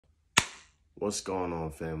What's going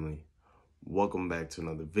on, family? Welcome back to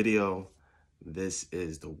another video. This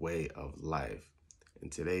is the way of life.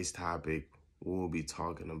 In today's topic, we'll be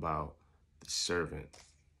talking about the servant.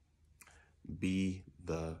 Be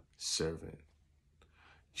the servant.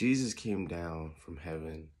 Jesus came down from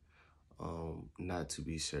heaven, not to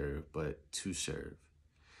be served, but to serve.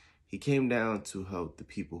 He came down to help the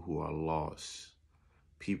people who are lost,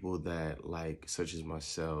 people that such as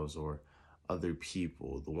myself or other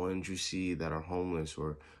people, the ones you see that are homeless,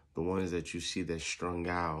 or the ones that you see that strung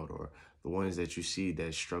out, or the ones that you see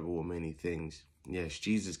that struggle with many things. Yes,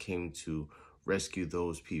 Jesus came to rescue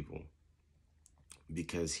those people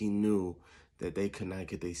because he knew that they could not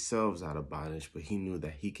get themselves out of bondage, but he knew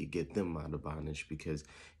that he could get them out of bondage because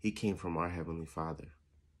he came from our Heavenly Father,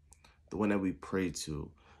 the one that we pray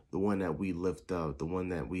to, the one that we lift up, the one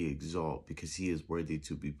that we exalt because he is worthy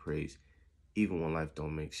to be praised, even when life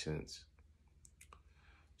don't make sense.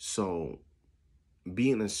 So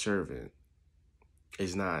being a servant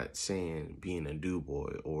is not saying being a do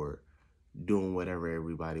boy or doing whatever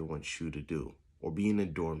everybody wants you to do or being a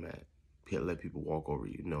doormat, let people walk over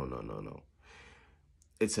you. No.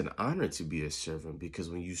 It's an honor to be a servant because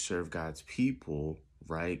when you serve God's people,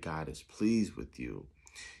 right, God is pleased with you.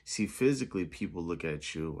 See, physically, people look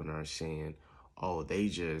at you and are saying, oh, they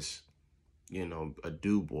just, a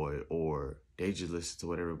do boy, or they just listen to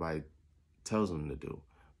what everybody tells them to do.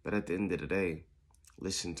 But at the end of the day,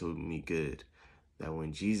 listen to me good, that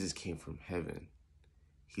when Jesus came from heaven,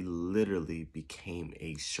 he literally became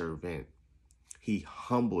a servant. He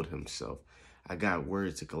humbled himself. I got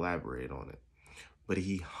words to collaborate on it. But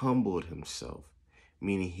he humbled himself,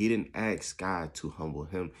 meaning he didn't ask God to humble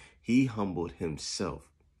him. He humbled himself.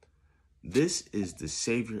 This is the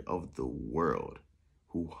Savior of the world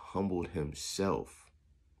who humbled himself,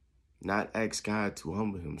 not ask God to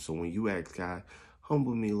humble him. So when you ask God,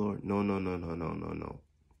 humble me, Lord, no.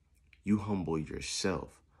 You humble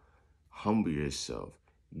yourself. Humble yourself.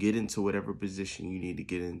 Get into whatever position you need to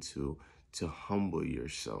get into to humble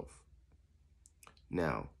yourself.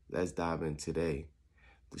 Now, let's dive in today.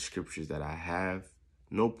 The scriptures that I have,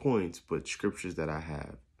 no points, but scriptures that I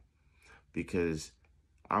have, because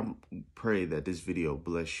I pray that this video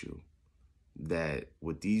bless you, that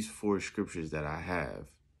with these 4 scriptures that I have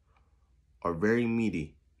are very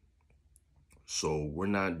meaty. So we're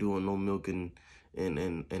not doing no milk and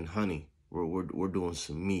honey. We're doing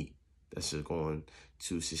some meat that's just going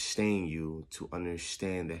to sustain you to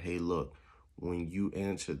understand that, hey, look, when you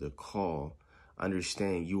answer the call,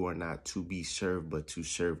 understand you are not to be served, but to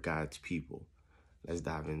serve God's people. Let's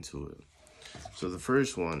dive into it. So the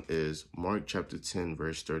first one is Mark chapter 10,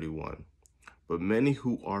 verse 31. But many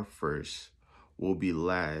who are first will be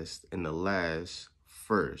last, and the last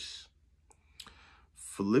first.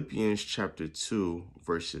 Philippians chapter 2,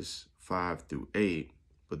 verses 5 through 8,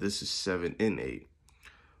 but this is 7 and 8.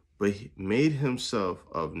 But he made himself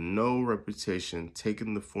of no reputation,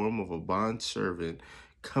 taking the form of a bondservant,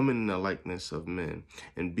 coming in the likeness of men,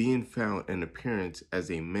 and being found in appearance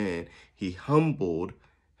as a man, he humbled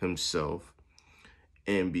himself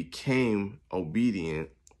and became obedient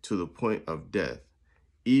to the point of death,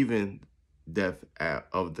 even death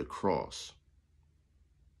of the cross.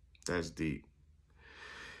 That's deep.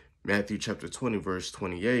 Matthew chapter 20, verse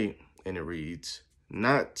 28, and it reads,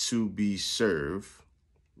 not to be served,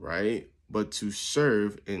 right, but to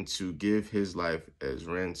serve and to give his life as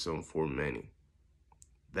ransom for many.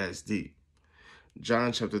 That's deep.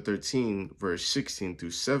 John chapter 13, verse 16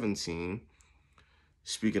 through 17,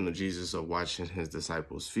 speaking of Jesus of washing his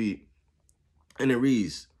disciples' feet, and it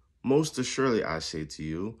reads, most assuredly I say to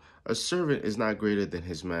you, a servant is not greater than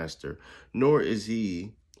his master, nor is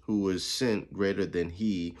he who was sent greater than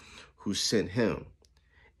he who sent him.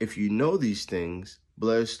 If you know these things,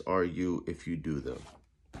 blessed are you if you do them.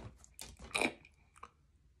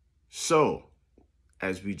 So,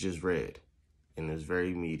 as we just read, and it's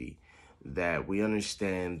very meaty, that we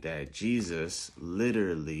understand that Jesus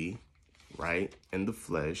literally, right, in the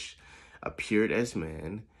flesh, appeared as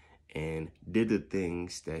man and did the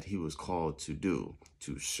things that he was called to do,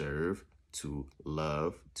 to serve, to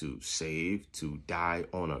love, to save, to die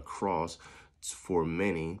on a cross for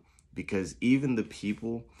many, because even the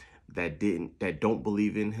people that don't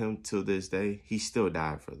believe in him till this day, he still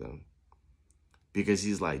died for them. Because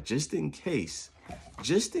he's like, just in case,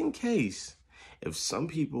 if some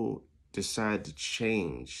people decide to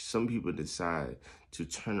change, some people decide to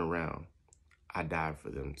turn around, I died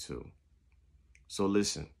for them too. So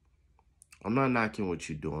listen, I'm not knocking what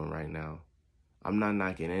you're doing right now. I'm not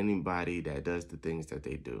knocking anybody that does the things that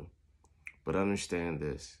they do. But understand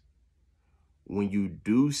this. When you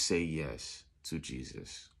do say yes to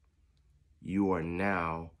Jesus, you are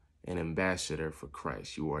now an ambassador for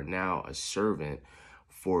Christ. You are now a servant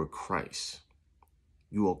for Christ.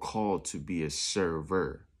 You are called to be a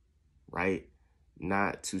server, right?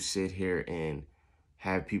 Not to sit here and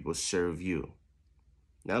have people serve you.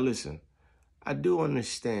 Now listen, I do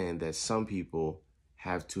understand that some people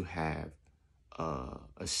have to have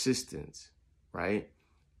assistance, right?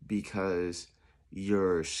 Because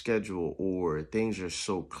your schedule or things are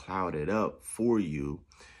so clouded up for you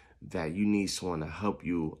that you need someone to help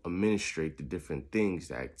you administrate the different things,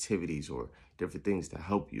 the activities or different things to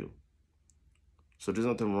help you. So there's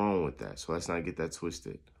nothing wrong with that. So let's not get that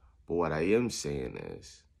twisted. But what I am saying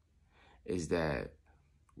is that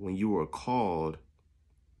when you are called,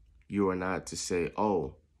 you are not to say,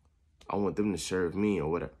 oh, I want them to serve me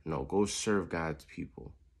or whatever. No, go serve God's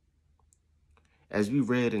people. As we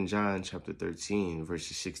read in John chapter 13,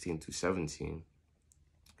 verses 16 through 17,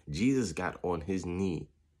 Jesus got on his knee.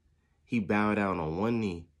 He bowed down on one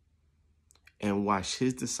knee and washed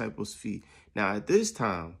his disciples' feet. Now, at this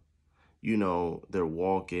time, you know, they're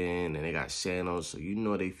walking and they got sandals, so you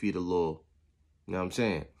know they feet a little, you know what I'm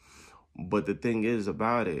saying? But the thing is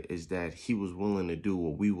about it is that he was willing to do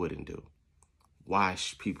what we wouldn't do.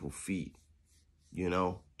 Wash people's feet, you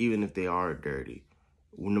know, even if they are dirty,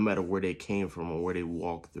 no matter where they came from or where they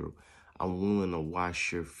walked through. I'm willing to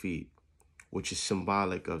wash your feet, which is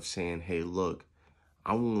symbolic of saying, hey, look,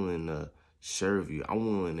 I'm willing to serve you. I'm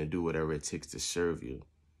willing to do whatever it takes to serve you.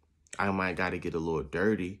 I might got to get a little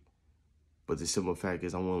dirty, but the simple fact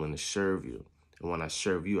is I'm willing to serve you. And when I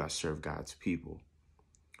serve you, I serve God's people.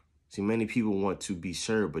 See, many people want to be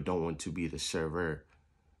served, but don't want to be the server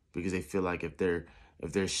because they feel like if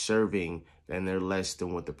they're serving, then they're less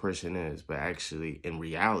than what the person is. But actually, in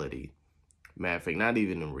reality, matter of fact, not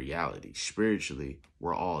even in reality, spiritually,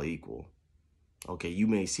 we're all equal. Okay, you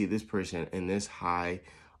may see this person in this high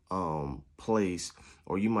place,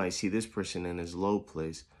 or you might see this person in this low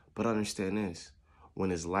place. But understand this, when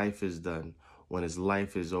his life is done, when his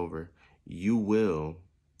life is over, you will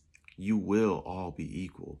all be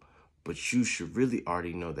equal. But you should really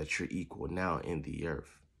already know that you're equal now in the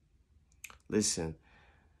earth. Listen,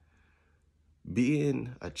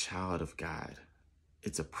 being a child of God,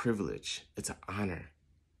 it's a privilege. It's an honor.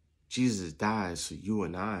 Jesus died so you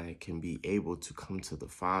and I can be able to come to the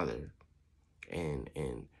Father and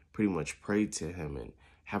pretty much pray to him and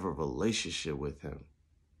have a relationship with him.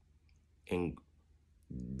 And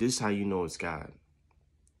this is how you know it's God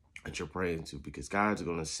that you're praying to, because God's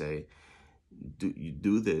going to say, you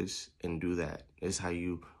do this and do that. This is how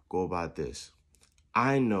you go about this.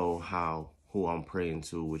 I know who I'm praying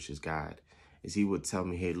to, which is God, is he would tell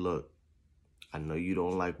me, hey, look, I know you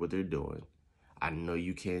don't like what they're doing. I know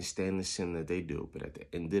you can't stand the sin that they do, but at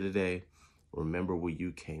the end of the day, remember where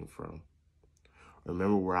you came from.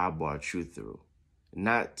 Remember where I brought you through.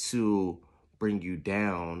 Not to bring you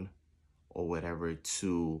down or whatever,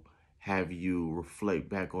 to have you reflect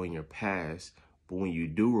back on your past. But when you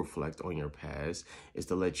do reflect on your past, it's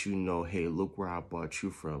to let you know, hey, look where I brought you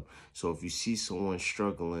from. So if you see someone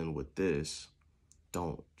struggling with this,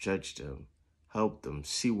 don't judge them. Help them.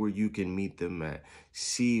 See where you can meet them at.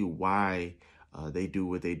 See why they do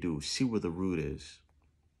what they do. See where the root is.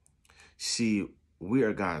 See, we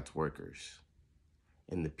are God's workers.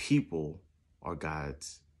 And the people are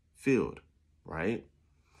God's field, right?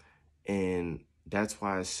 And that's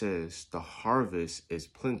why it says the harvest is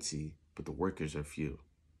plenty, but the workers are few.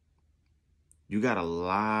 You got a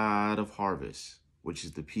lot of harvest, which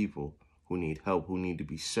is the people who need help, who need to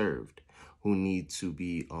be served, who need to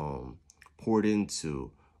be poured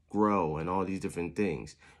into, grow, and all these different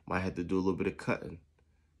things. Might have to do a little bit of cutting,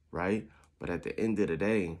 right? But at the end of the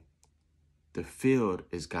day, the field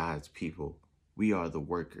is God's people. We are the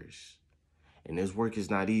workers. And this work is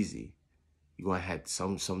not easy. You're going to have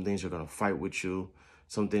some things are going to fight with you.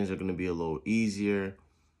 Some things are going to be a little easier.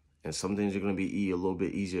 And some things are going to be a little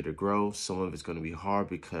bit easier to grow. Some of it's going to be hard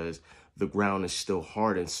because the ground is still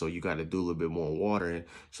hardened. So you got to do a little bit more watering.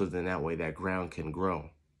 So then that way that ground can grow.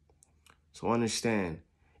 So understand,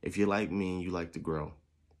 if you're like me and you like to grow,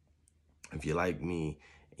 if you're like me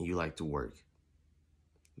and you like to work,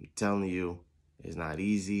 I'm telling you, it's not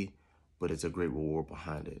easy, but it's a great reward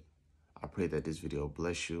behind it. I pray that this video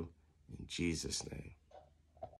bless you in Jesus' name.